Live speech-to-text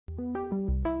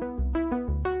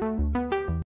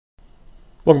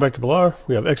Welcome back to Bilar.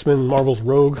 We have X-Men Marvel's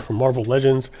Rogue from Marvel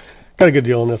Legends. Got a good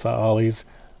deal on this at Ollie's.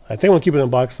 I think I'm going to keep it in a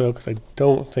box though because I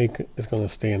don't think it's going to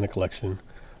stay in the collection.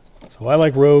 So I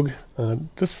like Rogue.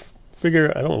 This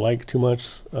figure I don't like too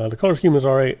much. The color scheme is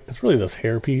alright. It's really this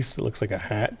hair piece. It looks like a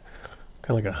hat.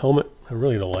 Kind of like a helmet. I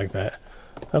really don't like that.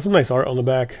 Has some nice art on the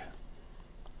back.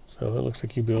 So it looks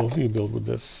like you build with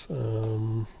this.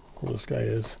 Who this guy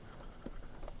is.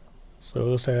 So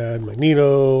this had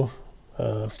Magneto.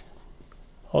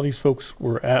 All these folks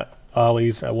were at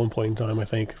Ollie's at one point in time, I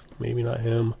think. Maybe not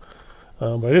him.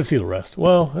 But I didn't see the rest.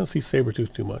 Well, I didn't see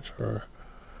Sabretooth too much. Or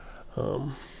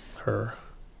her.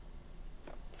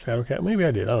 Shadowcat. Maybe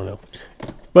I did. I don't know.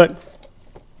 But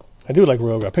I do like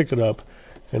Rogue. I picked it up.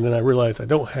 And then I realized I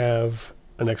don't have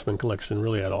an X-Men collection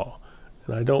really at all.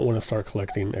 And I don't want to start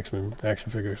collecting X-Men action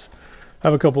figures. I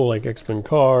have a couple like X-Men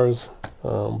cars.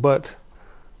 But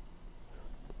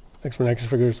X-Men action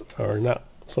figures are not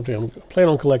something I'm planning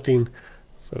on collecting,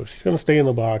 so she's going to stay in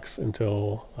the box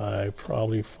until I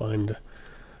probably find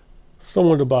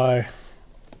someone to buy.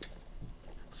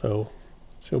 So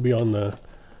she'll be on the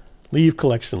leave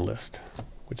collection list,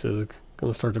 which is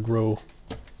going to start to grow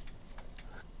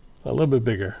a little bit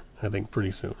bigger, I think,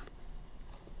 pretty soon.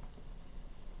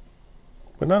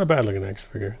 But not a bad looking action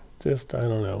figure. Just, I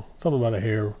don't know, something about a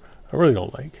hair I really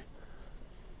don't like.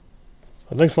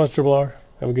 So thanks for watching Bilar.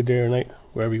 Have a good day or night,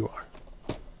 wherever you are.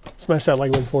 Smash that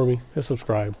like button for me. Hit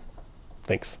subscribe.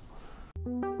 Thanks.